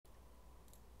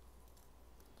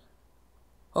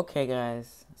Okay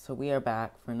guys, so we are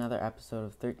back for another episode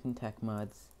of 13 Tech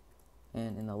Mods,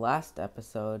 and in the last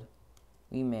episode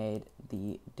we made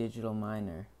the digital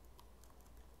miner,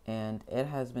 and it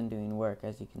has been doing work,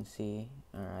 as you can see,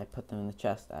 or I put them in the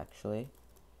chest actually.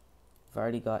 I've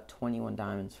already got 21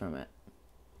 diamonds from it,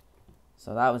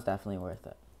 so that was definitely worth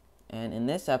it. And in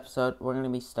this episode we're going to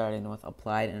be starting with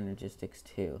Applied Energistics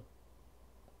 2,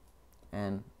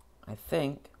 and I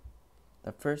think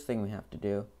the first thing we have to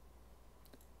do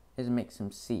is make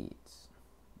some seeds.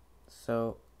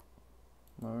 So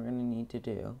what we're going to need to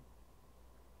do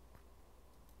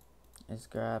is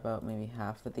grab out maybe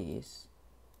half of these,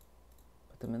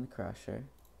 put them in the crusher,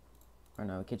 or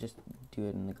no, we could just do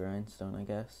it in the grindstone, I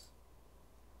guess,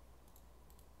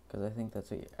 because I think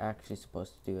that's what you're actually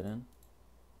supposed to do it in.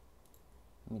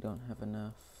 We don't have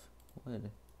enough wood.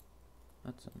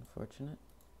 That's unfortunate.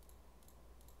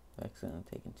 I've accidentally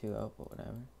taken 2 out, but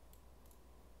whatever.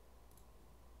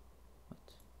 What?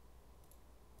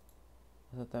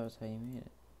 I thought that was how you made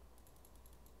it.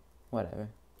 Whatever.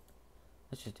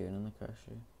 Let's just do it in the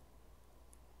crusher.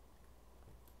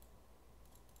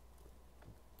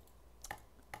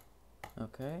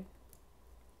 Okay.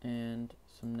 And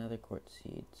some nether quartz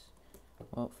seeds.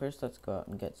 Well, first let's go out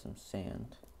and get some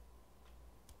sand.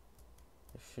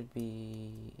 There should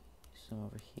be some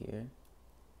over here.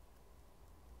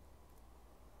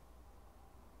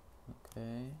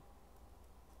 Okay.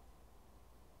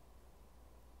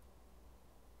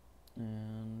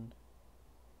 And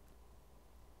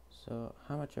so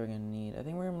how much are we going to need? I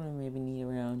think we're going to maybe need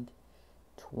around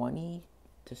 20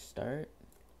 to start.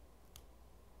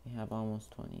 We have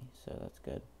almost 20, so that's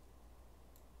good.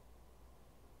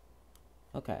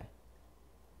 Okay.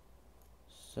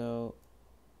 So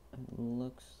it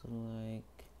looks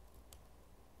like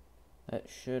that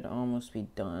should almost be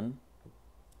done.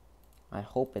 I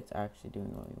hope it's actually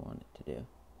doing what we want it to do.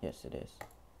 Yes, it is.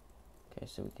 Okay,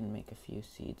 so we can make a few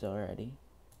seeds already.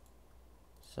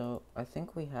 So I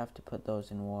think we have to put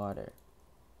those in water.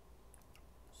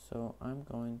 So I'm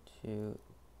going to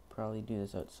probably do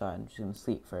this outside. I'm just going to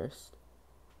sleep first.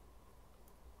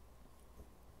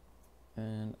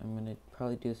 And I'm going to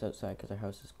probably do this outside because our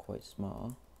house is quite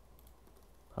small.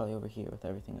 Probably over here with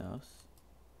everything else.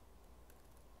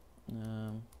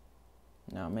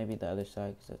 Now maybe the other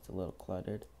side because that's a little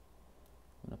cluttered.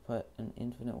 I'm going to put an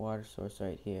infinite water source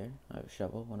right here. I have a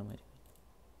shovel. What am I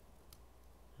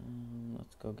doing?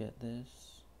 Let's go get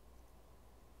this.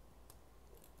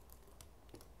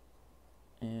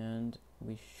 And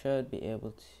we should be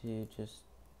able to just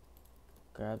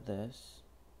grab this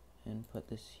and put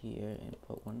this here and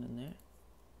put one in there.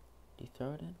 Do you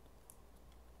throw it in?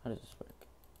 How does this work?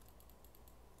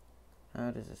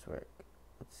 How does this work?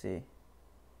 Let's see.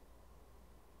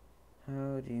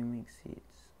 How do you make seeds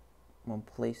when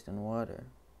placed in water?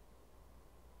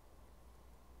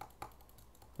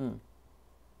 Do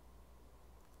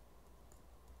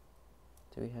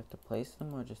we have to place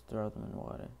them or just throw them in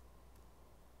water?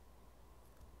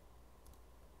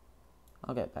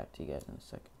 I'll get back to you guys in a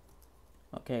second.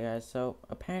 Okay guys, so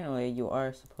apparently you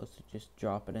are supposed to just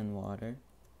drop it in water,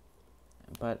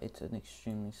 but it's an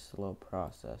extremely slow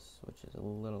process, which is a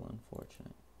little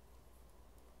unfortunate.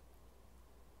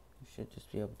 You should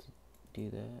just be able to do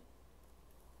that.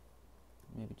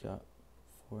 Maybe drop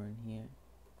 4 in here.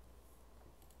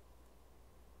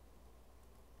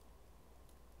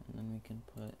 And then we can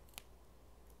put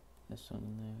this one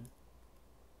in there.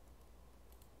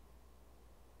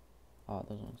 All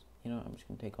those ones. You know what, I'm just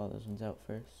going to take all those ones out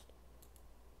first.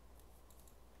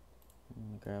 I'm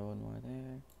going to grab one more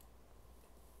there.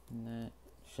 And that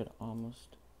should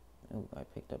almost... Oh, I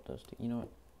picked up those 2. You know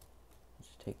what? Let's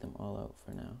just take them all out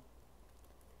for now.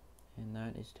 And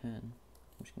that is 10.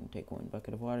 I'm just going to take 1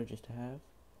 bucket of water just to have.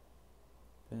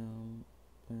 Boom,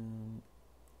 boom,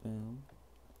 boom.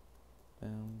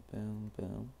 Boom, boom,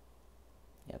 boom.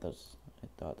 Yeah, those, I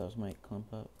thought those might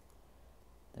clump up.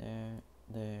 There,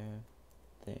 there,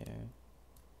 there,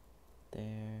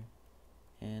 there,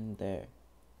 and there.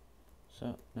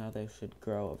 So now they should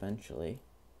grow eventually.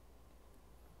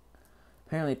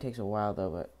 Apparently it takes a while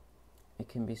though, but it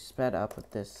can be sped up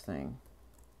with this thing.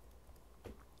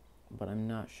 But I'm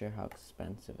not sure how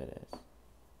expensive it is.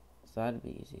 So that'd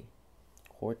be easy.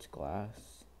 Quartz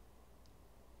glass.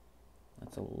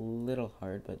 That's a little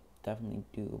hard, but definitely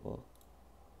doable.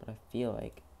 But I feel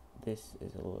like this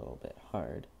is a little bit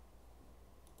hard.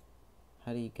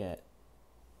 How do you get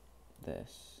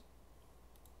this?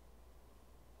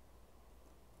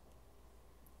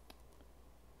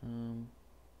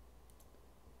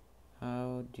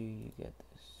 How do you get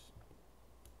this?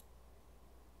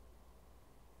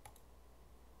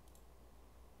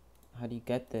 how do you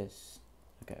get this?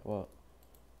 Okay, well,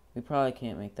 we probably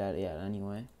can't make that yet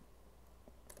anyway.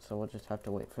 So we'll just have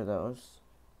to wait for those.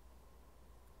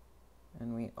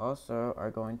 And we also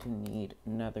are going to need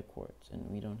nether quartz,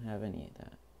 and we don't have any of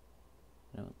that.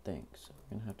 I don't think, so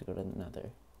we're gonna have to go to the nether.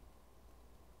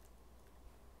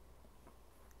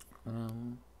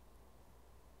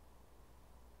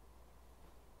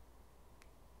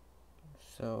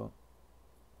 So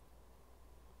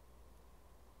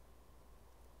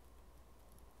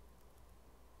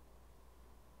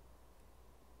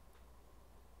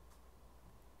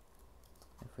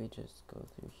if we just go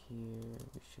through here,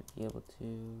 we should be able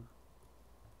to,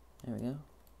 there we go,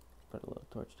 put a little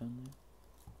torch down there.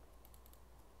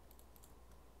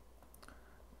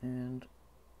 And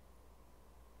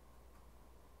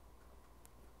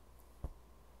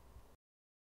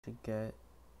to get,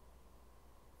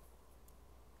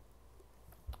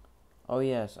 oh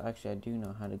yes, actually I do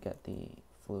know how to get the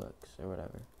flux or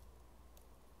whatever.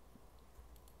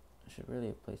 I should really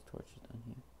have placed torches down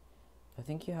here. I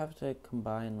think you have to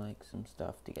combine like some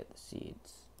stuff to get the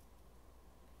seeds.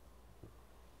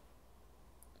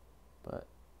 But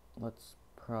let's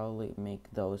probably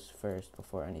make those first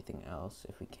before anything else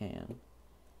if we can.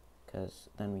 Because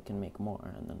then we can make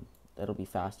more and then it'll be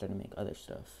faster to make other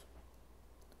stuff.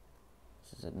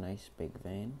 This is a nice big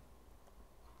vein.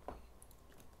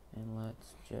 And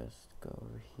let's just go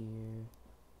over here.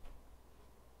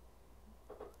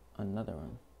 Another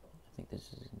one. I think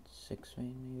this is in 6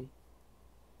 vein maybe.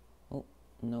 Oh,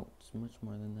 no, it's much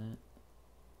more than that.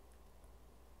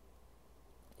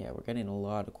 Yeah, we're getting a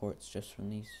lot of quartz just from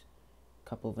these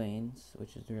couple veins,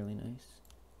 which is really nice.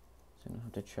 So I don't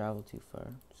have to travel too far.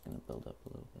 I'm just gonna build up a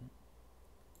little bit.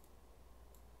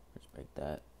 Let's break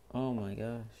that. Oh my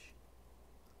gosh.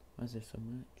 Why is there so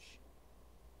much?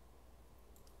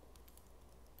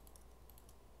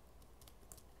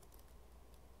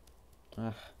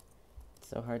 Ah, it's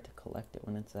so hard to collect it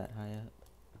when it's that high up.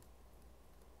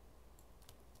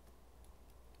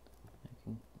 I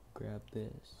can grab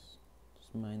this.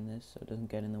 Just mine this so it doesn't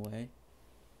get in the way.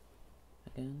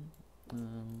 Again,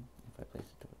 if I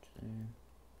place a torch there.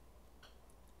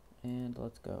 And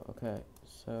let's go. Okay,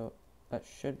 so that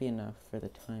should be enough for the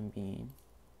time being.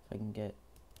 If I can get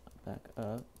back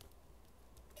up,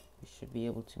 we should be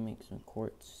able to make some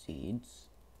quartz seeds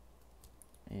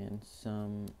and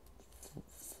some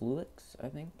flux, I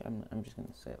think. I'm just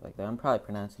gonna say it like that. I'm probably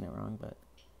pronouncing it wrong, but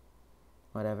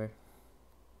whatever.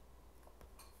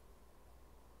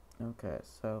 Okay,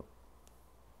 so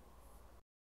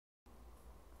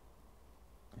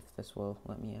if this will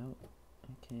let me out,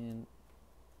 I can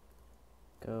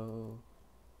go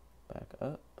back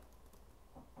up,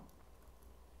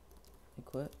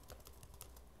 equip,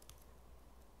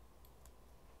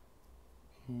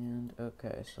 and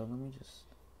okay, so let me just,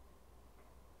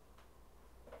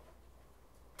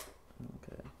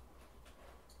 okay.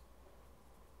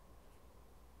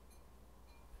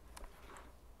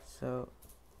 So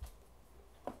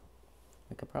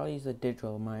we could probably use a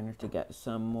digital miner to get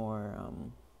some more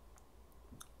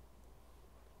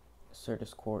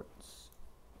Certus quartz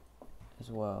as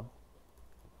well,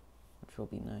 which will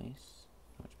be nice.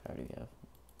 How much power do we have?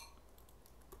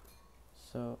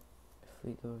 So if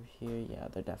we go over here, yeah,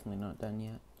 they're definitely not done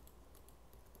yet.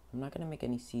 I'm not gonna make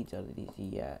any seeds out of these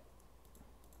yet.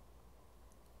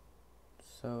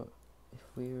 So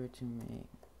if we were to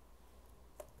make,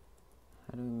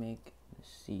 how do we make the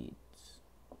seeds?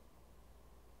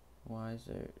 Why is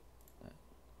there that?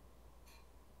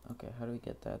 Okay, how do we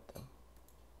get that though?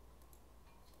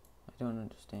 I don't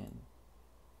understand.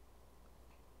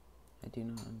 I do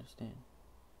not understand.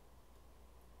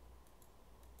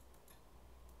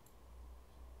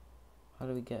 How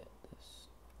do we get this?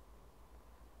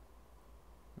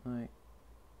 Like,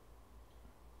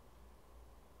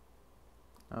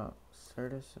 oh,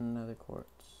 Certus and another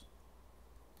quartz.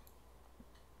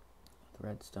 With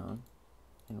redstone.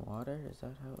 In water? Is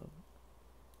that how?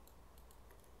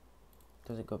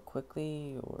 Does it go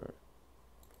quickly or?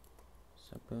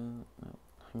 Boom. No,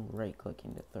 I'm right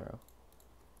clicking to throw.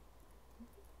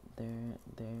 There.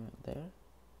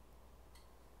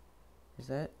 Is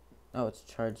that? Oh, it's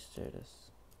charged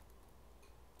Certus.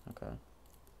 Okay.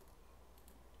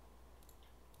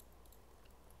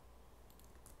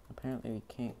 Apparently we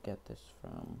can't get this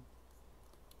from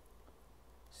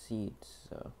seeds,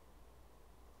 so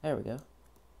there we go.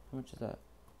 How much is that?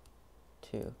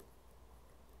 2.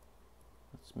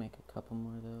 Let's make a couple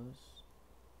more of those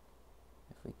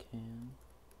if we can.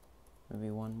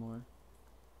 Maybe one more.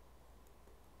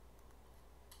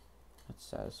 That's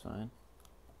satisfying.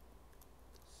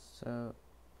 So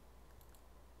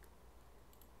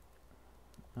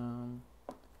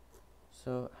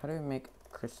So how do we make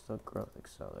crystal growth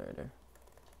accelerator?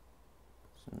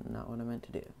 So not what I meant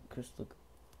to do. Crystal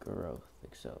growth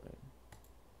accelerator.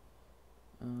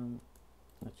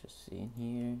 Let's just see in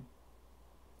here.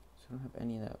 So I don't have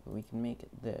any of that, but we can make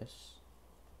it this.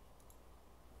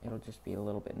 It'll just be a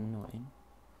little bit annoying.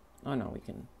 Oh no, we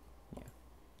can, yeah.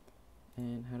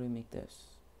 And how do we make this?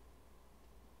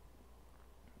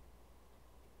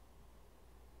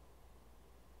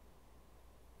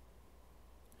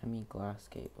 I mean glass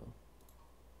cable.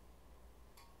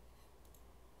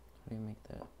 How do you make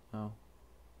that? Oh.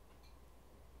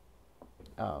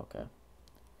 Oh, okay.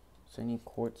 So I need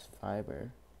quartz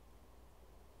fiber.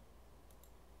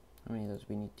 How many of those?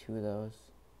 We need 2 of those.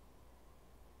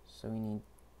 So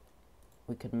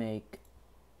we could make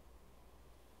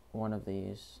 1 of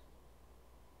these.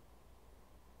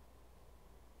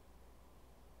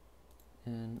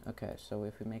 And okay, so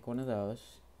if we make 1 of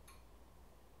those,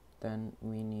 then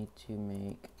we need to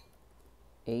make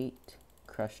 8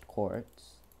 crushed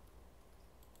quartz.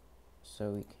 So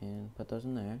we can put those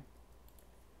in there.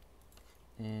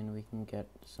 And we can get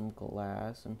some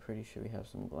glass. I'm pretty sure we have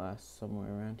some glass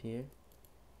somewhere around here.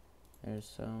 There's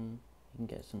some. You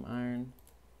can get some iron.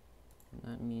 And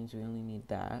that means we only need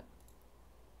that.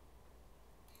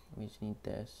 We just need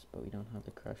this, but we don't have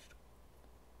the crushed.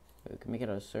 We can make it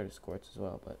out of Certus quartz as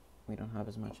well, but we don't have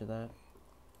as much of that.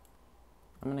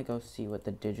 I'm gonna go see what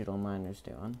the digital miner's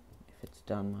doing. If it's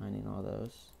done mining all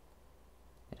those.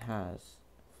 It has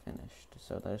finished.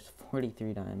 So there's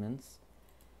 43 diamonds.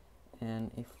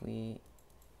 And if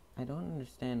I don't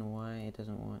understand why it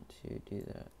doesn't want to do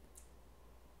that.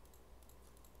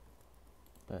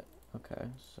 But, okay,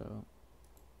 so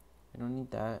we don't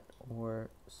need that or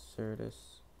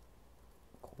Certus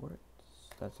quartz.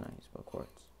 That's not how you spell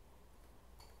quartz.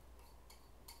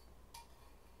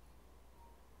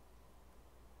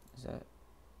 Is that,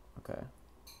 okay.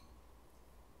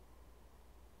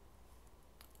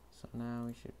 So now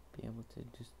we should be able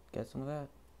to just get some of that.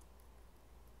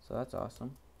 So that's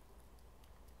awesome.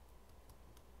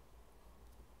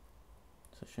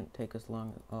 So it shouldn't take us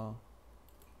long at all.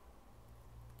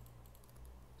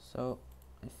 So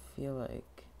I feel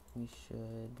like we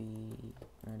should be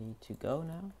ready to go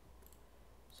now.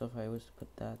 So if I was to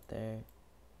put that there,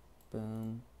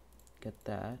 boom, get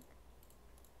that,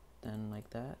 then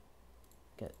like that,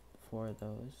 get 4 of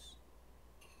those.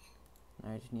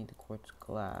 Now I just need the quartz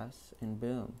glass, and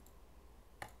boom.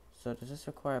 So does this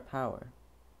require power?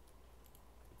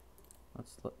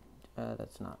 Let's look,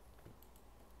 that's not.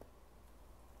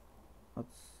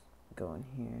 Let's go in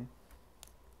here.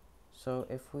 So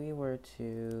if we were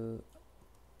to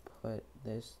put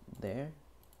this there,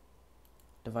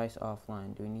 device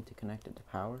offline, do we need to connect it to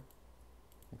power?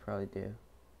 We probably do.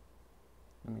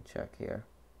 Let me check here.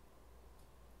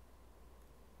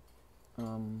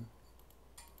 Oh,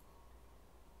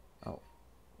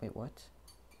 wait, what?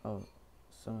 Oh,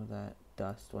 some of that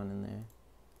dust went in there.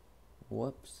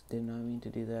 Whoops, did not mean to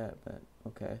do that, but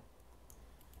okay.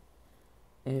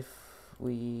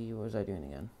 What was I doing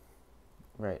again?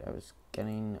 Right, I was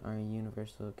getting our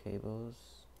universal cables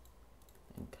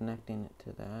and connecting it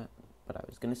to that, but I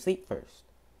was gonna sleep first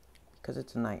because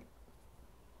it's night.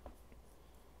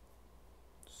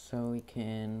 So we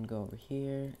can go over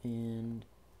here and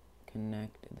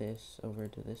connect this over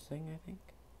to this thing, I think.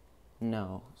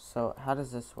 No, so how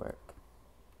does this work?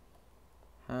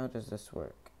 How does this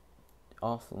work?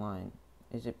 Offline.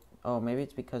 Is it, oh, maybe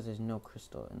it's because there's no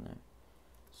crystal in there.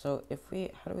 So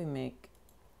how do we make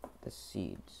the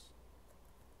seeds?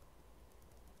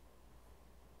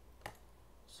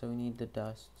 So we need the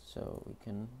dust, so we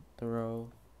can throw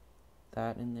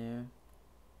that in there,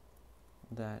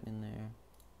 that in there,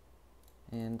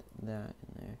 and that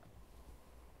in there.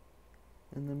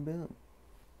 And then boom.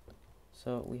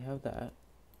 So we have that,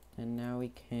 and now we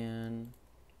can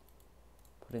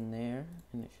put in there,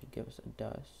 and it should give us a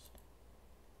dust.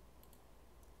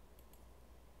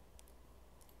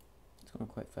 It's going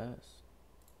quite fast.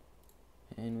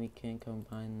 And we can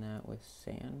combine that with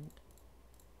sand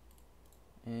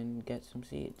and get some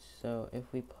seeds. So if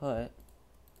we put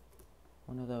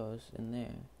one of those in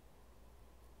there,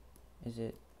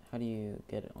 how do you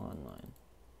get it online?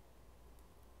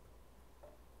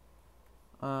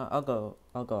 I'll go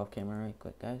off camera right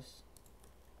quick, guys.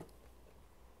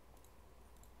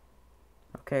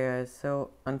 Okay, guys, so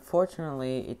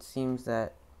unfortunately it seems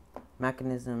that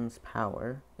Mechanism's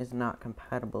power is not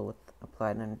compatible with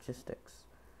applied energistics.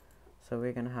 So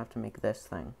we're gonna have to make this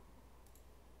thing.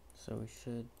 So we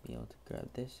should be able to grab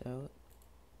this out,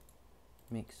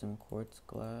 make some quartz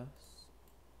glass,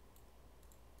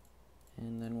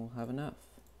 and then we'll have enough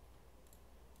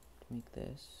to make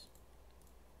this.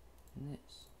 and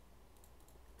this.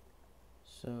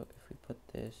 So if we put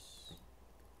this,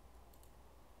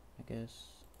 I guess,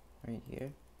 right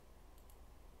here,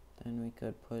 then we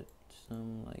could put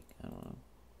some, like, I don't know,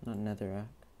 not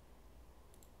netherrack.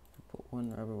 If we put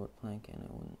one rubberwood plank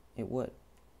in, it would.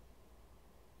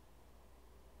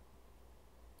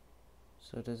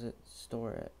 So does it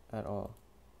store it at all?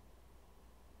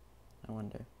 I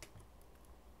wonder.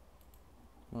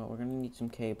 Well, we're gonna need some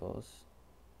cables.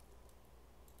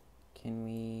 Can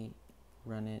we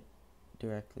run it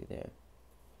directly there?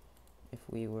 If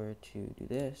we were to do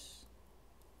this,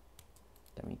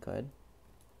 then we could,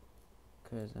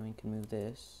 because then we can move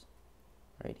this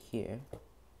right here,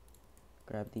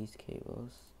 grab these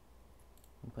cables,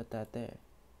 and put that there.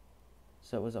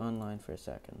 So it was online for a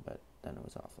second, but then it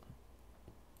was offline.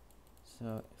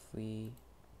 So if we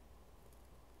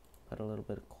put a little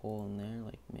bit of coal in there,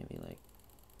 like maybe like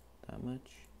that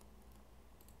much,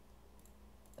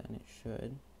 then it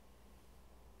should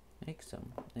make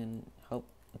some and help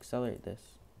accelerate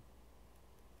this.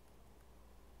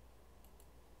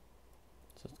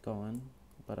 So it's going,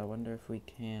 but I wonder if we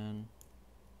can.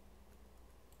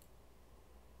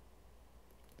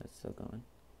 That's still going.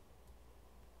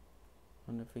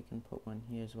 I wonder if we can put one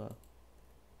here as well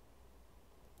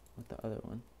with the other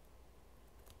one.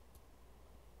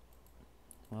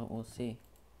 Well, we'll see.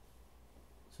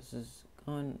 So this is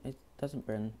going, it doesn't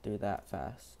burn through that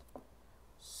fast.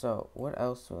 So what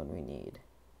else would we need?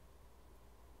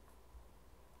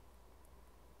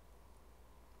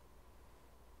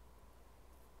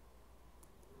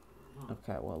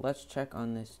 Okay, well, let's check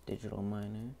on this digital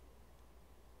miner.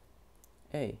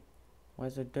 Hey, why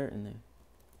is there dirt in there?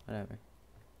 Whatever.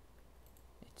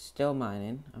 It's still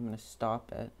mining. I'm gonna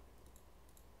stop it.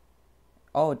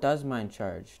 Oh, it does mine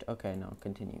charged. Okay, no,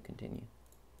 continue.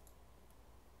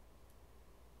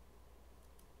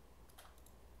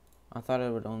 I thought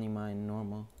it would only mine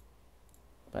normal.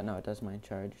 But no, it does mine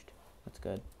charged. That's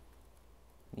good.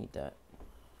 Need that.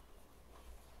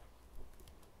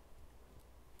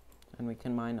 And we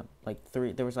can mine up like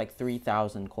there was like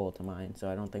 3,000 coal to mine, so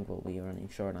I don't think we'll be running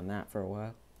short on that for a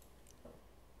while.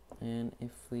 And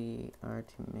if we are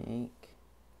to make,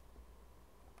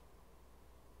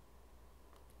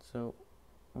 so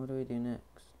what do we do next?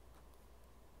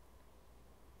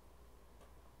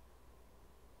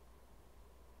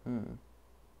 Let's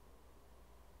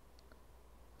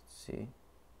see.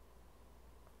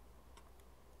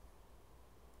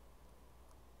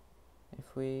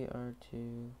 If we are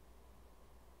to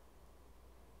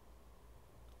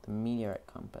the meteorite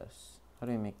compass, how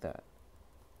do we make that?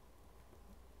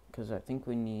 Because I think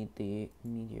we need the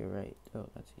meteorite. Oh,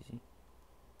 that's easy.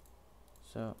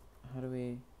 So how do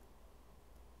we?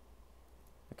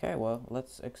 Okay, well,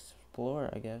 let's explore,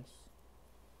 I guess.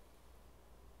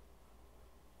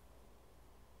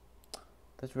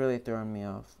 That's really throwing me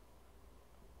off.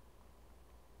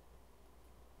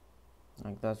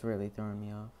 Like, that's really throwing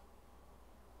me off.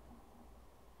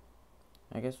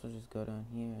 I guess we'll just go down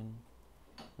here and...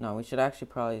 No, we should actually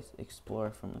probably explore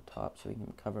from the top so we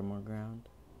can cover more ground,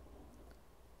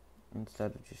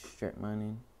 instead of just strip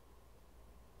mining.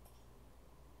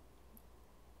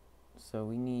 So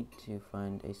we need to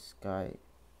find a sky.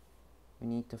 We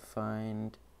need to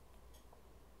find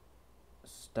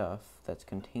stuff that's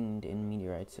contained in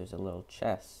meteorites. There's a little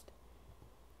chest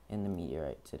in the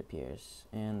meteorites, it appears,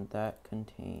 and that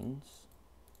contains,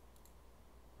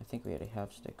 I think we already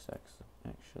have sticks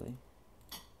actually,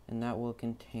 and that will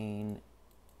contain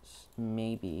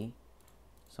maybe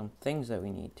some things that we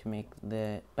need to make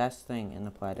the best thing in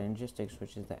Applied Energistics,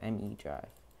 which is the ME drive.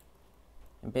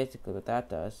 And basically what that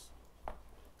does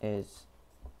is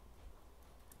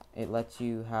it lets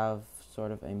you have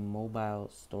sort of a mobile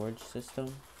storage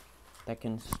system that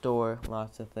can store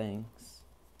lots of things.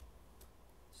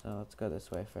 So let's go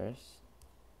this way first.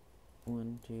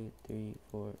 1, 2, 3,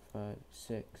 4, 5,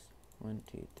 6. 1,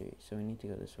 2, 3. So we need to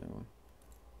go this way more.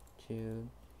 2. And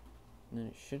then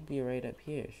it should be right up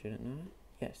here, should it not?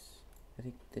 Yes. I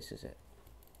think this is it.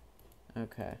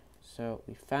 Okay. So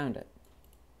we found it.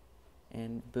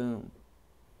 And boom.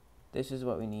 This is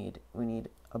what we need. We need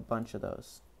a bunch of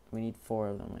those. We need 4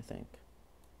 of them, I think.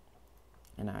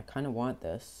 And I kind of want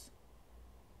this.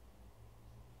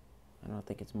 I don't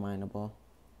think it's mineable.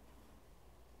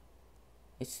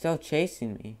 It's still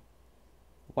chasing me.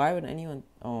 Why would anyone...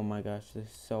 Oh my gosh,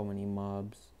 there's so many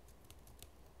mobs.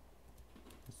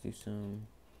 Let's do some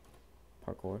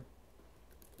parkour.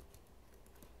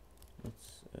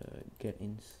 Let's get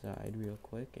inside real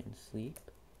quick and sleep,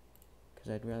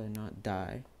 because I'd rather not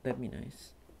die. That'd be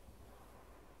nice.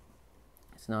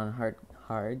 It's not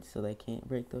hard, so they can't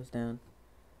break those down.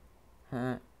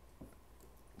 Ha.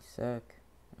 sec.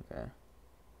 Okay.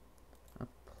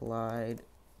 Applied.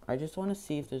 I just want to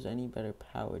see if there's any better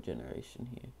power generation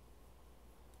here.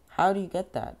 How do you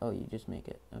get that? Oh, you just make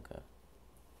it. Okay.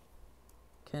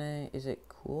 Is it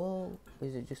cool?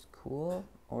 Is it just cool?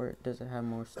 Or does it have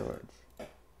more storage?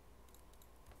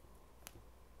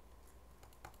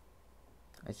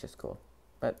 It's just cool.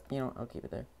 But, you know, I'll keep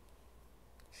it there.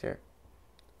 Sure.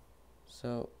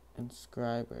 So,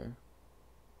 inscriber.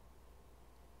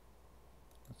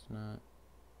 That's not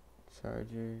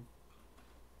charger.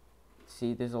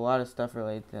 See, there's a lot of stuff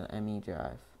related to the ME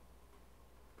drive.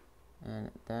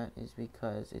 And that is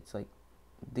because it's like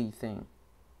the thing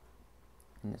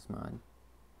in this mod.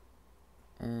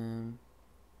 There's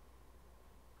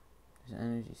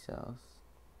energy cells.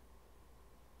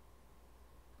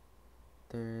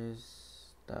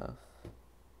 There's stuff.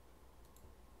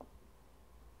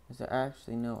 Is there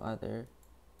actually no other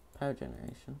power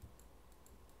generation?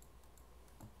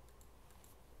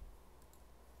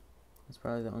 It's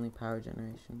probably the only power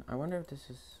generation. I wonder if this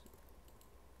is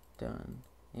done.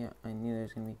 Yeah, I knew there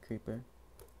was gonna be a creeper.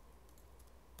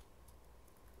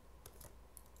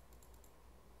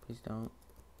 Please don't.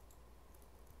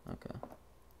 Okay.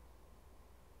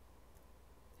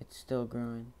 It's still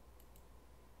growing.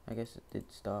 I guess it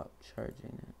did stop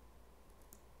charging it.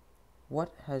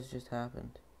 What has just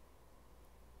happened?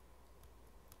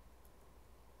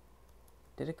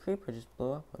 Did a creeper just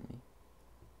blow up on me?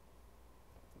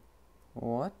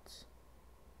 What?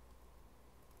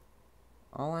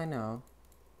 All I know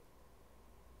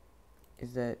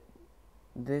is that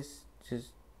this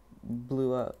just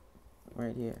blew up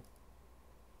right here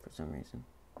for some reason.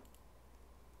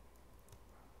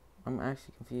 I'm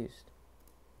actually confused.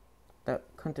 That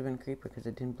couldn't have been a creeper because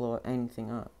it didn't blow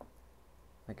anything up.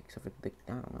 Like, except for the,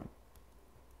 I don't know.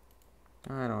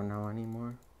 I don't know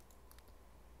anymore.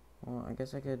 Well, I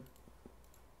guess I could,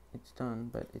 it's done,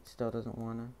 but it still doesn't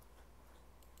wanna.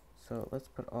 So let's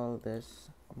put all of this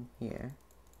in here.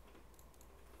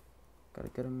 Got a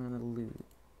good amount of loot.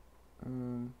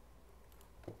 I'm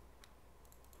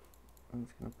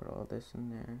just gonna put all this in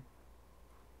there.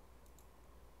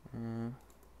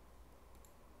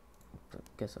 I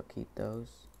guess I'll keep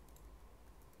those.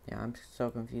 Yeah, I'm so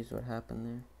confused what happened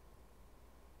there.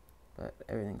 But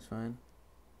everything's fine.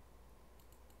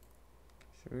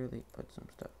 Should really put some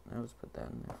stuff. I'll just put that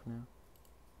in there for now.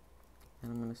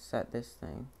 And I'm gonna set this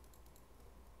thing.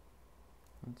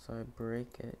 And so I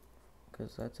break it,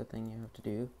 because that's a thing you have to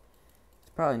do.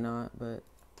 It's probably not, but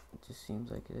it just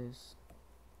seems like it is.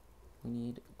 We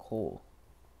need coal.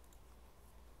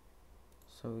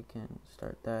 So we can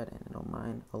start that, and it'll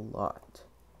mine a lot.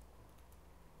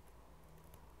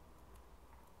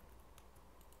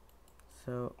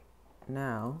 So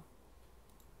now,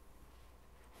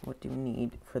 what do we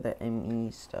need for the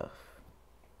ME stuff?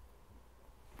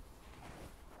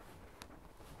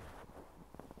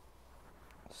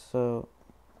 So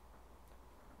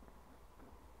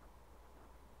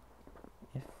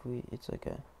if we, it's like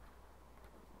a,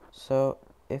 so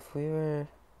if we were,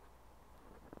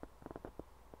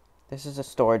 this is a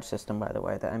storage system, by the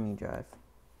way, the ME drive.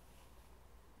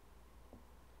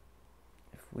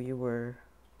 If we were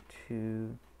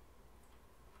to,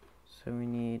 so we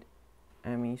need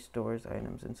ME stores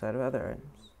items inside of other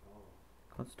items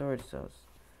called storage cells.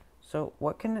 So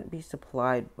what can it be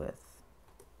supplied with?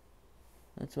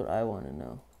 That's what I want to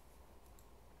know.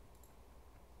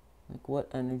 Like, what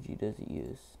energy does it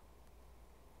use?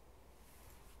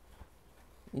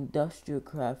 Industrial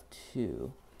craft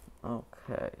 2.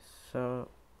 Okay, so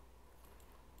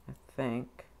I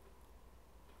think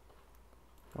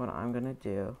what I'm gonna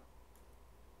do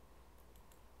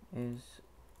is,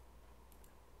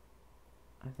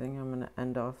 I think I'm gonna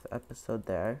end off the episode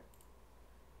there.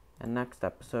 And next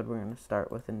episode we're gonna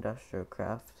start with industrial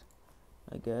craft,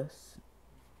 I guess.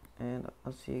 And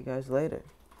I'll see you guys later.